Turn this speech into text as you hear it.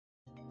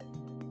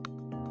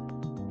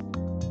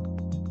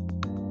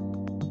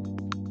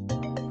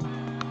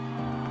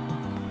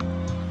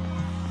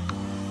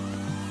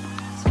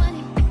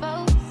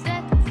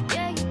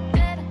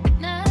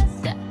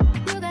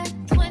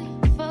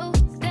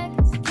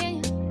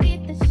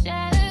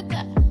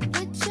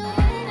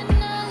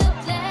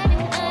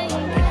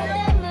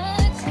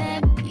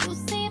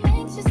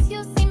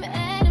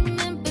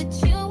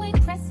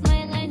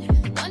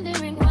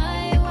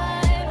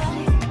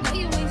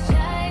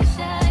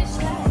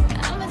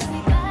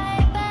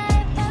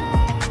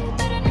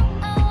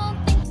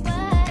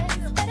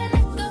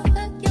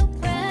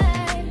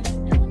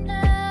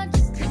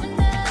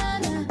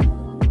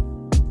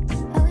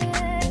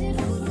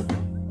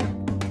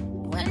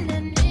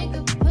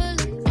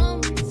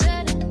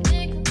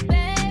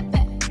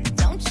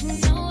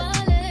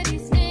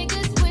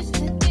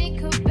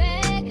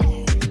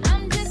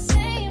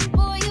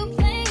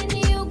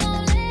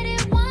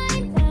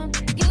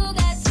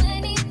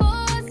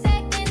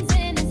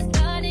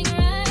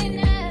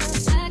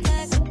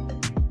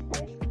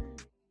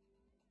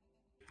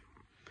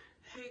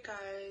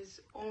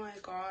Oh my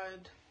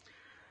god,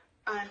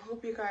 I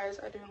hope you guys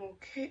are doing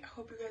okay. I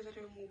hope you guys are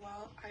doing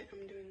well. I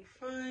am doing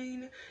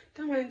fine.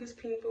 Don't mind this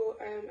pimple.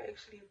 I am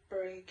actually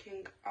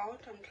breaking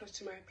out. I'm close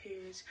to my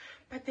periods,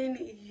 but then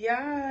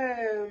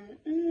yeah,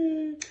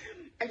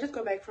 I just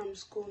got back from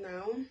school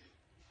now,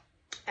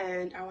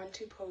 and I want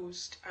to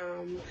post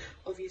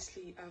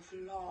obviously a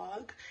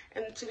vlog.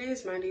 And today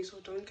is Monday, so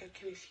don't get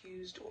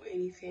confused or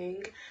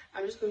anything.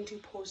 I'm just going to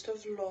post a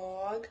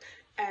vlog,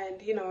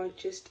 and you know,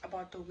 just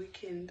about the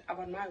weekend,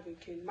 about my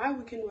weekend. My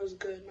weekend was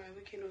good. My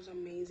weekend was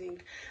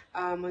amazing.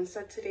 On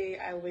Saturday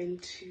I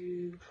went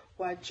to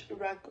watch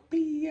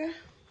rugby.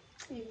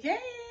 Yay!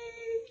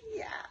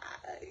 Yeah,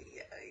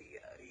 yeah,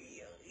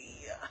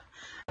 yeah.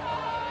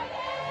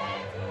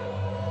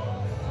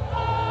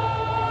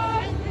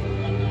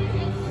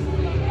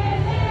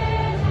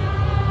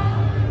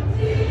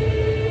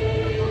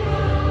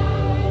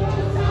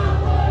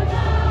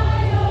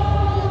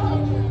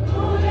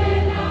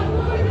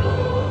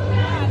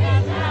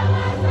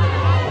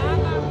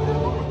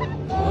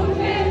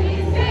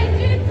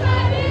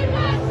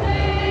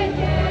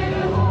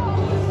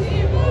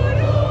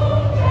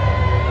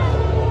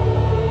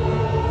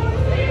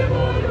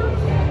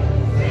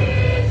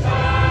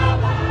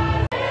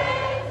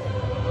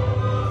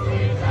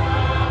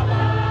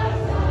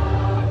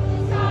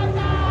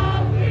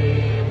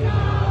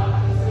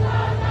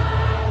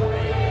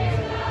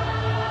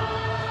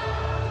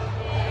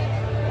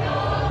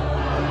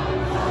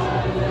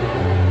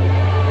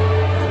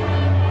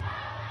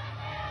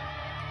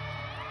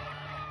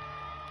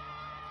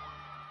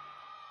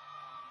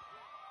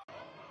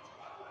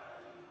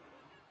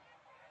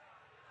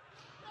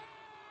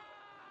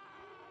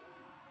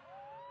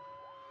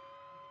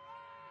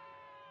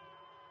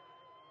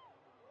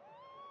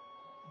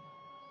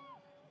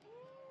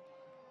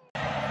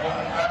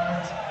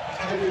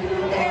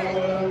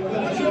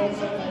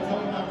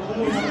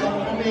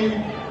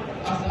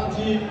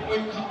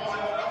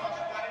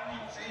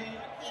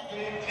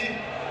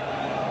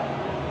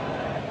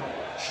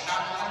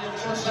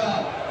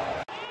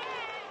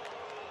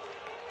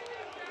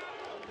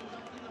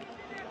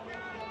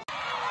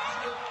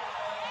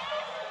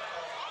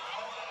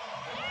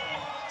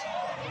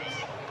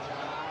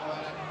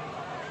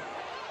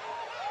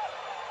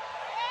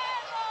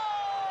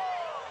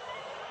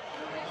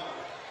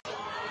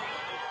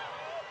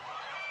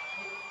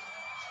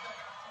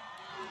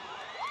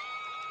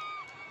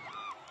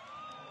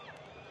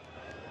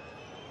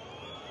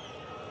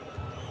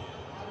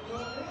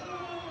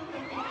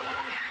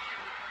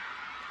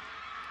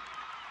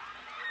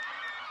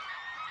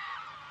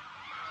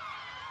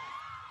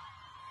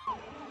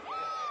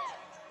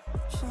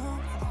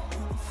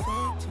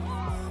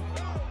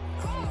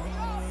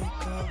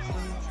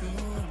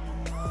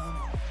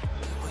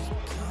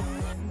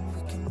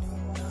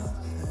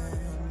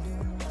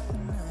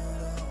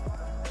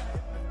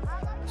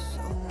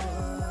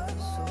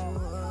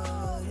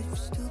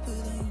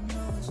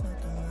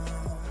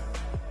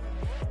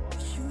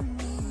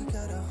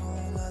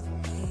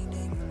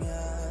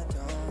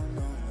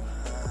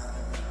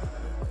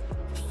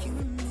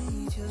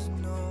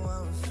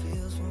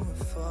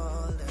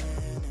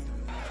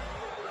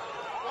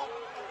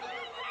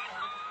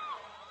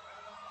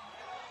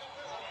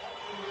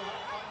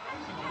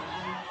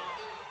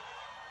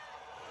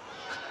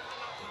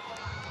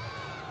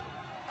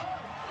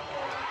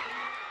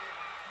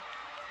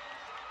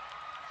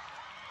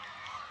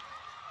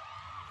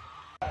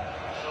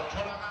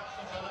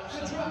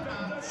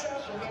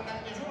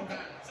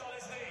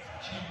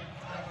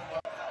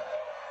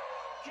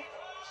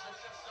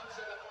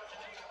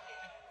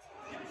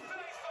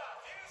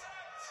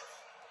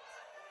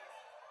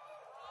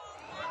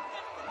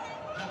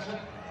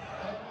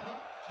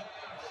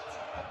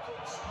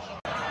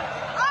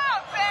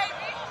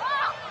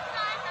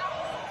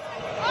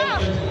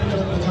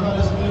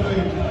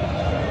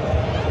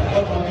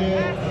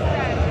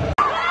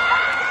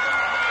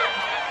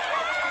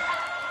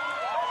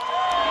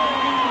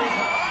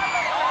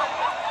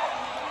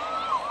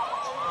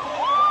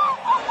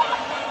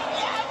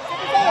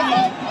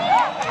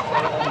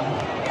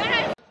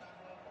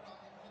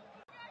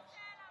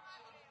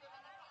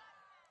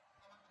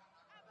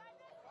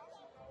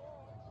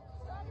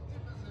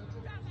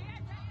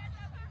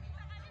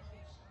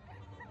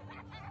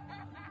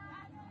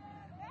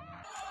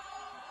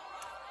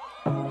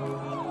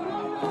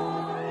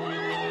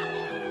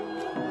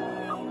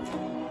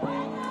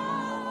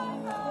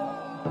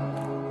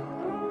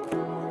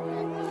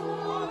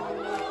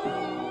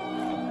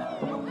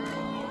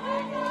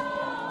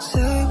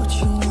 Say what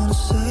you wanna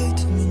say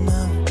to me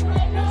now.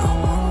 I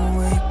wanna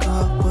wake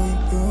up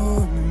with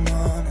you in the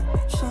morning.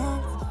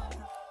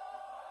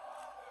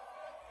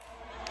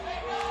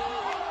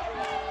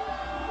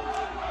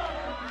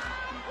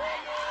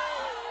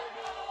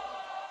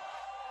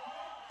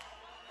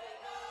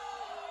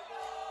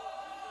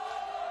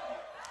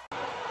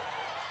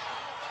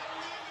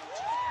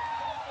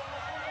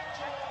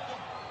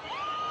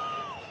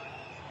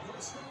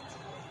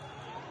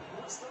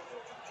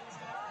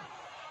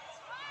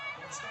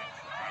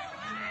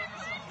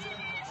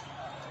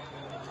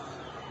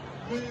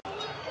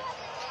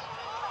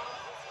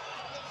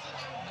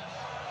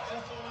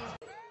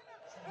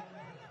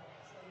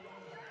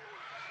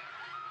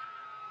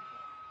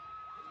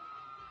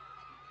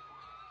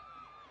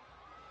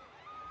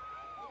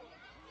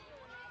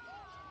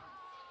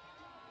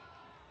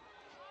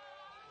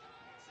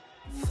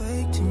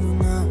 Fake to me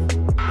now.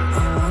 I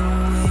wanna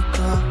wake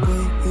up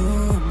with you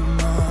in the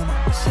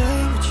morning. Say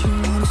what you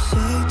wanna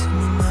say to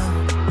me now.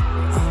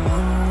 I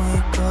wanna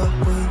wake up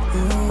with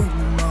you in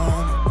the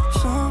morning.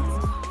 Show me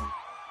the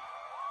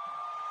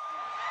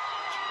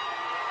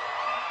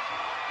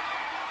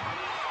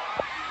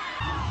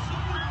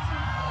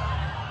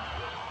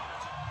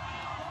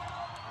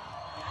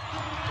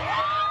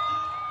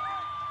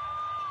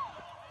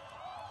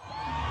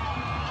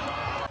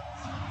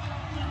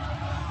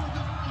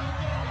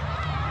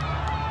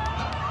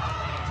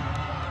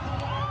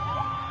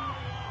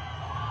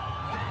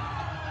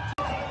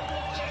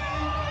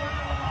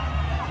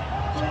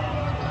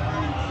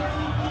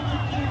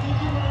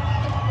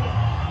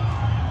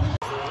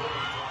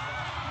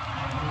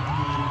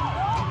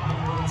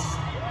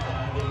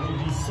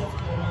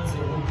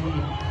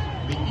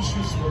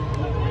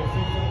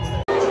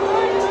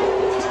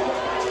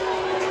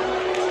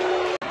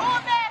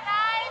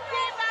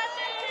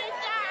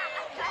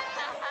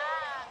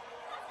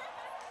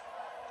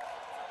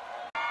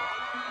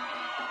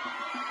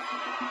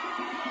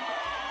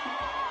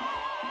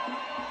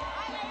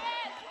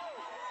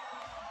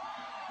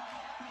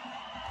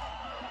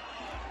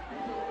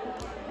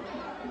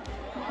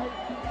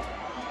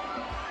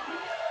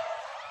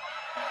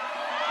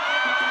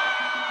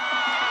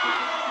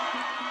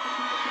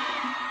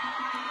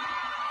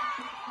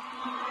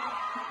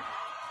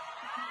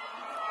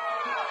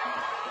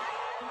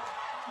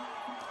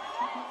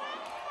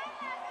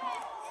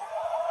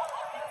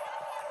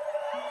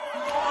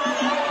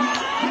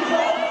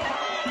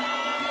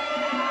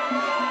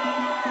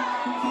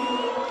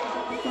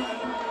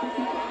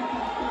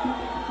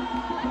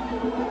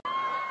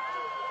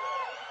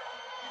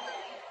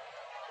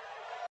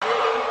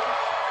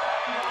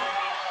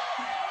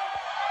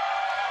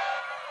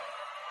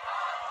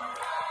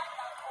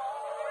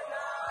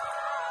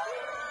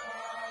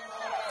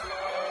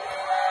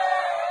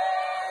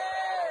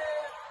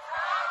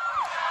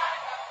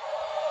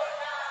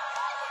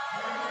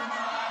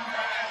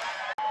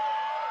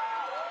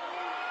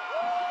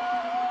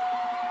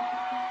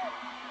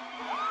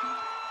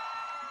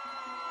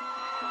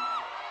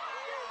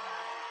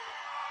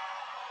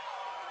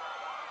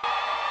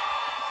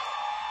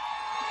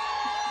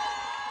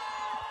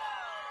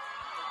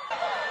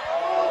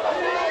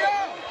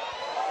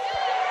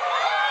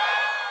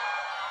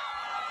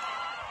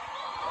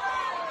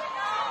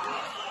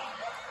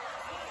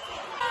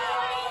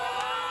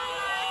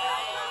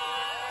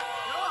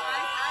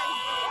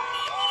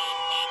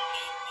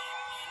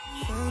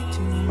fake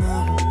to me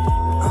now.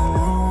 I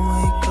wanna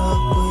wake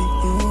up with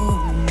you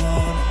in the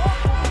morning.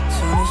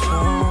 Turn this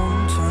room,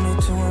 turn it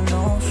to an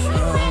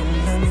ocean.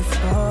 Let me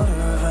float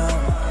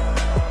around.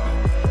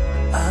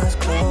 Eyes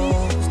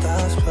closed,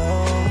 eyes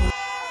closed.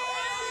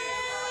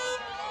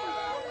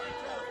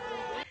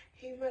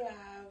 Hey my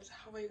loves,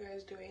 how are you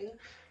guys doing?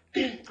 I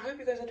hope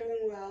you guys are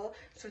doing well.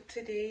 So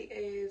today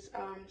is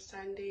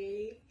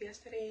Sunday.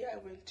 Yesterday I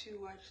went to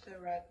watch the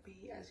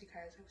rugby. As you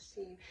guys have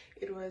seen,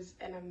 it was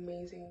an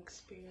amazing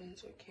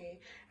experience. Okay,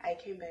 I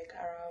came back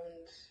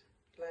around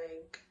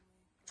like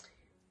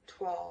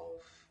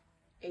 12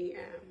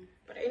 a.m.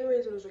 but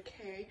anyways, it was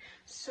okay.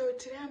 So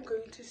today I'm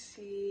going to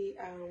see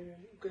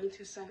going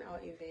to Sun our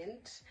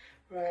event,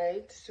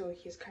 right? So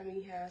he's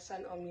coming here,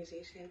 Sun our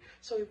musician.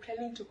 So we're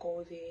planning to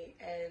go there,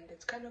 and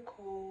it's kind of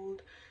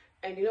cold,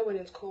 and you know when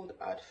it's cold,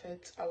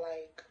 outfits are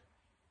like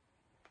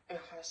a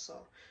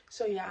hustle.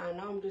 So yeah,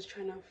 now I'm just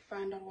trying to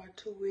find out what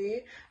to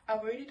wear. I've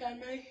already done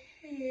my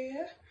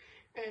hair,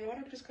 and what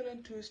I'm just gonna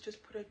do is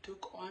just put a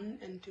duke on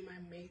and do my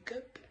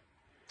makeup.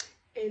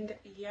 And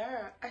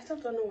yeah, I still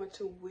don't know what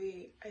to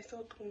wear. I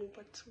still don't know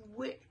what to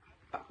wear,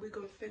 but we're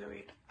gonna figure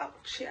it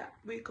out. Yeah,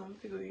 we're gonna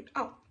figure it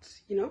out,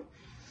 you know.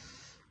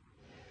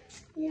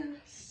 Yeah,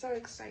 so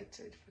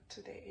excited for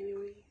today.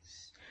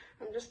 Anyways,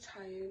 I'm just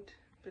tired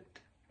but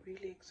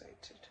really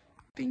excited.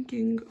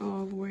 Thinking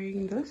of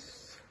wearing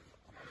this,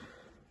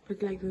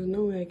 but like there's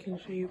no way I can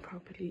show you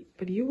properly,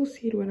 but you will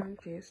see it when I'm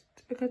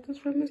dressed. I got this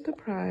from Mr.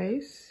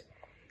 Price.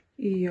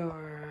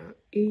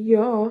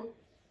 Yeah.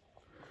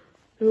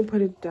 Let me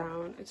put it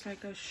down. It's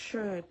like a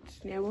shirt,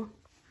 never.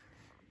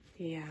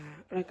 Yeah,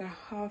 like a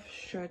half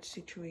shirt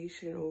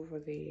situation over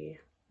there.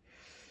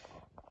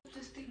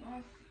 This thing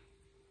off.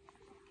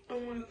 Oh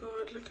my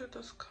god, look at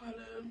this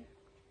color.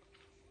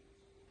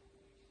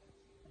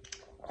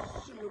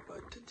 So I'm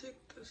about to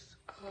take this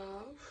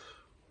off.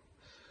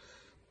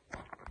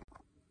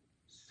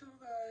 So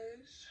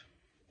guys,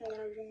 I'm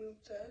gonna remove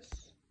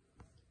this,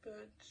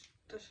 but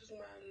this is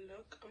my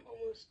look. I'm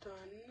almost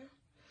done.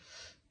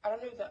 I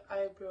don't have the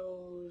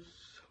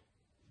eyebrows.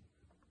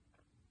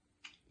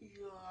 Yeah,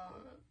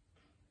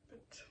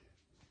 but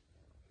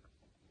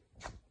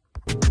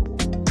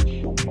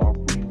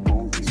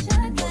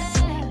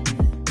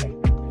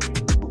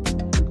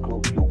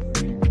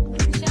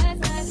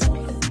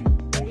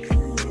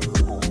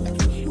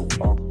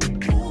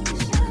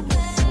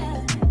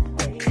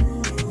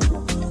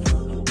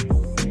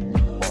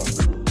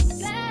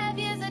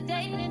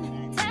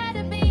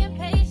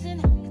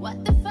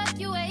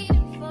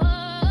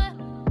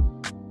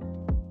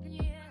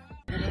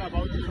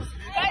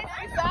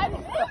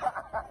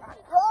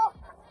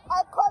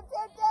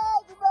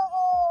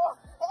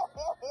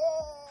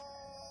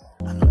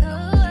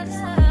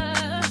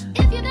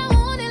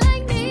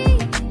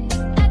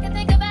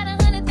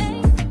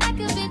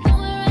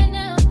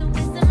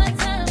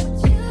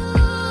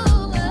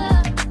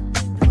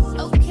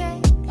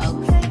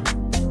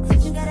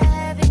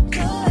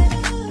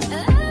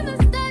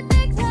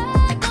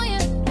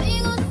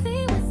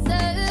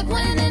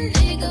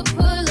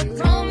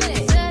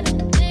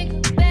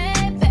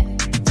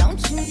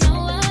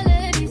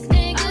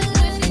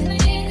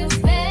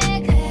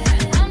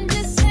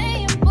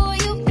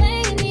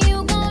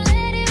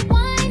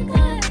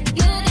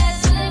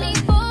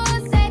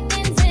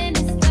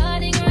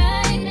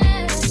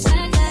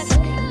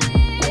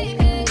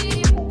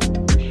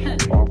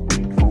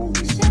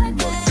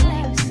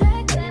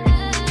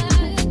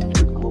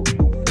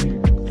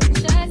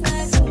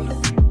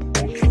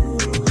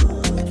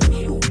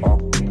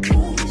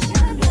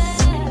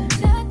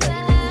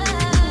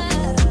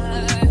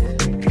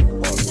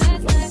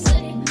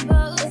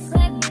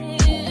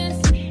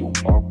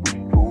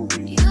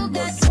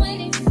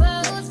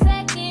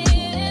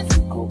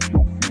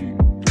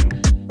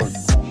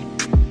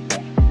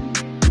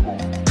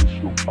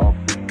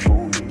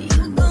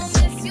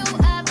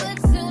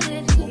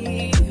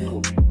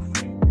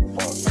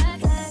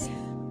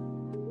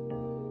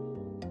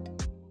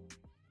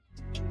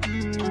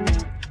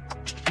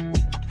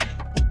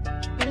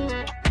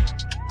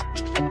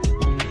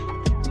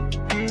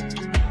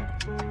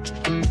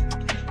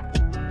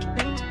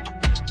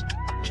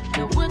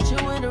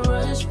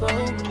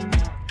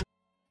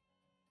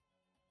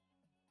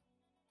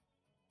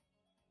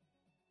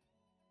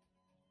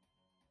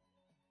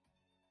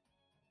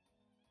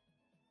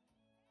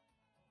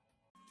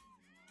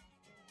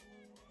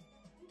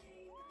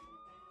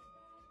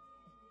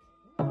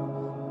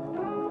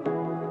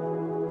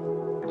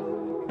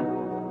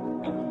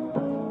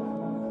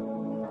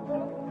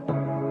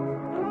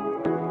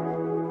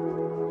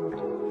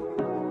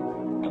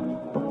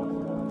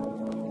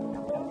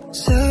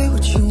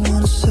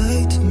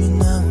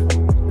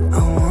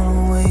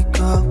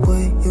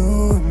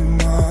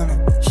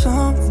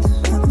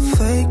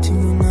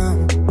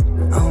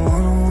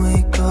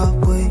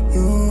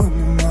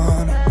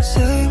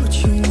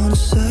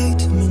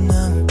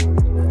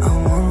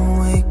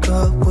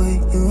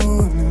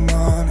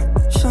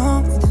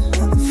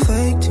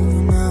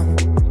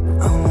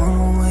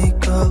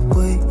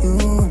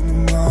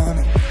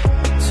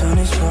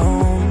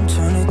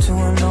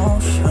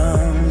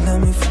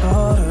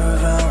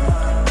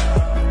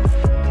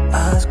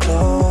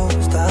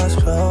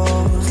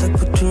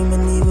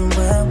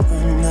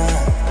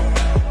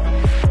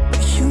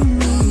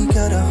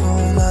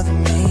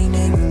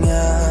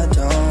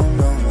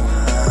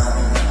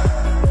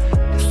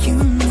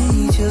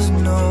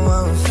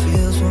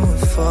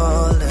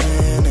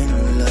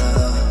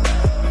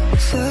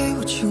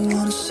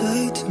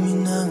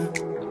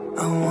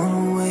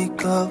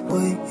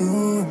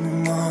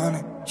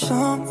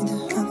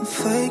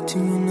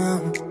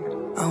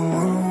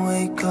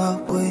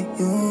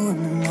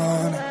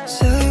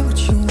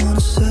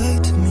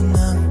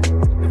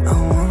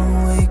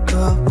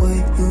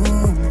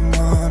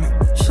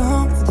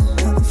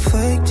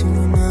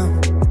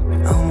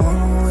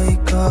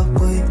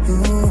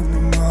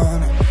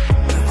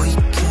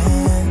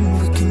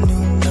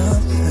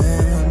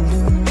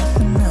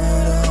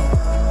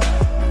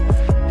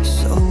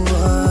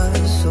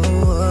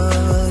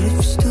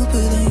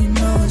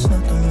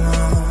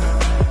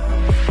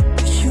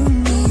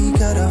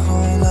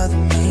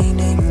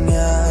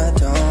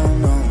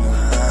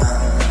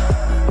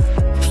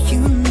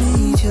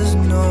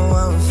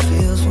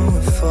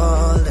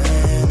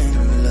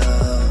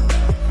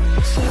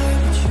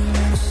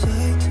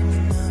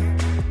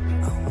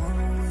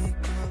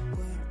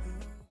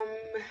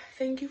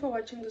for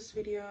watching this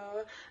video.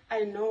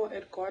 I know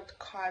it got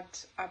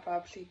cut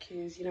abruptly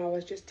because, you know, I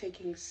was just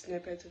taking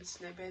snippets and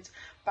snippets,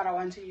 but I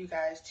wanted you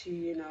guys to,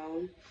 you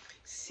know,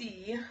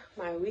 see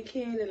my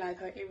weekend and like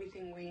how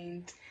everything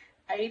went.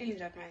 I really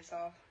enjoyed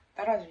myself.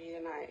 That was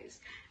really nice.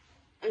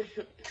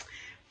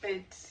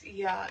 But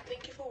yeah,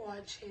 thank you for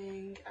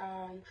watching.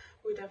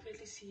 We'll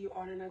definitely see you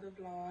on another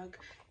vlog.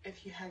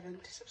 If you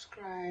haven't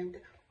subscribed,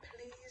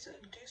 please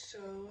do so.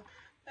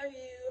 Love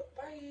you.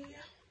 Bye.